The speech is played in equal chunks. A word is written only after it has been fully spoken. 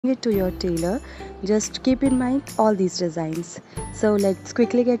it to your tailor, just keep in mind all these designs. So let's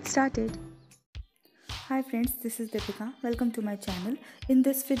quickly get started. Hi friends, this is Deepika. Welcome to my channel. In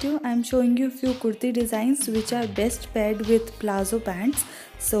this video, I am showing you few kurti designs which are best paired with palazzo pants.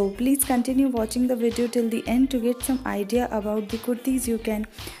 So please continue watching the video till the end to get some idea about the kurtis you can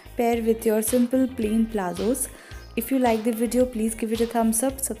pair with your simple plain plazos. If you like the video, please give it a thumbs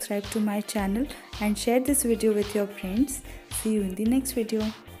up, subscribe to my channel and share this video with your friends. See you in the next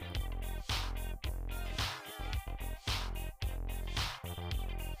video.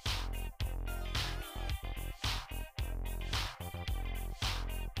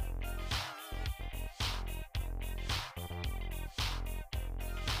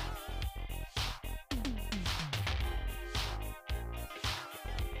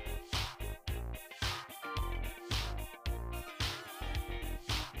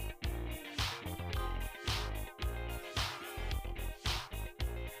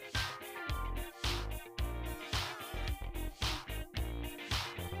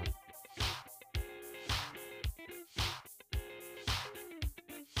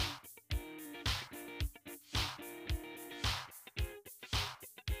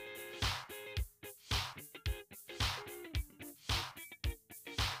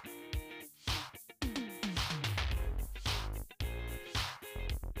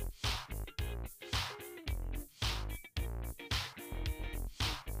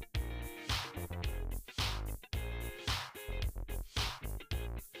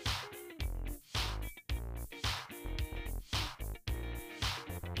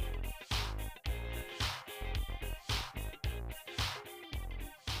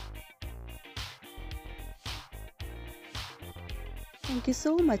 Thank you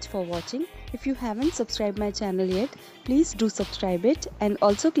so much for watching. If you haven't subscribed my channel yet, please do subscribe it and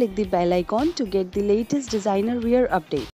also click the bell icon to get the latest designer wear update.